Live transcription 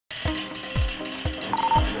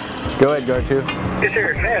Go ahead, Guard 2. Yes,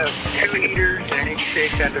 sir. Have 2 heaters and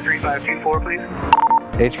 86 at the 3524,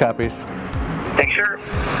 please. H copies. Thanks, sir.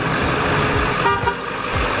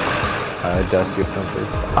 Dusty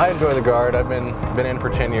offensive. I enjoy the Guard. I've been in for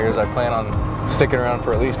 10 years. I plan on sticking around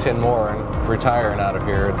for at least 10 more and retiring out of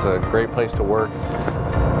here. It's a great place to work.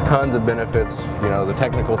 Tons of benefits. You know, the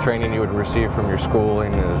technical training you would receive from your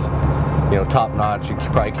schooling is, you know, top notch. You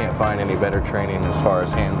probably can't find any better training as far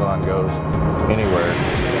as hands-on goes anywhere.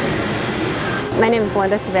 My name is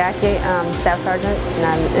Linda Kavacki, Staff Sergeant, and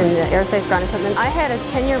I'm in the Aerospace Ground Equipment. I had a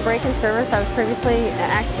 10-year break in service. I was previously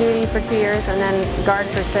active duty for 2 years and then Guard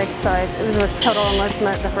for 6, so it was a total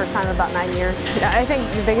enlistment the first time about 9 years. I think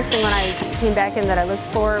the biggest thing when I came back in that I looked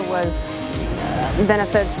for was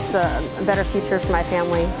benefits, a better future for my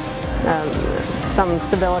family, some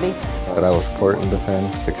stability. That I will support and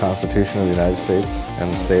defend the Constitution of the United States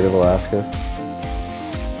and the state of Alaska.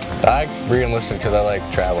 I re-enlisted because I like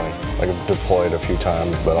traveling. Like I've deployed a few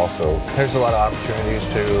times, but also there's a lot of opportunities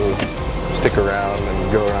to stick around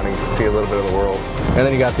and go around and see a little bit of the world. And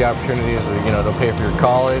then you got the opportunities of, you know, they'll pay for your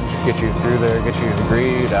college, get you through there, get you a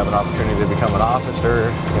degree, to have an opportunity to become an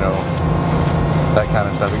officer, you know, that kind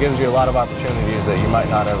of stuff. It gives you a lot of opportunities that you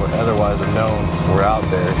might not otherwise have known were out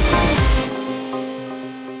there.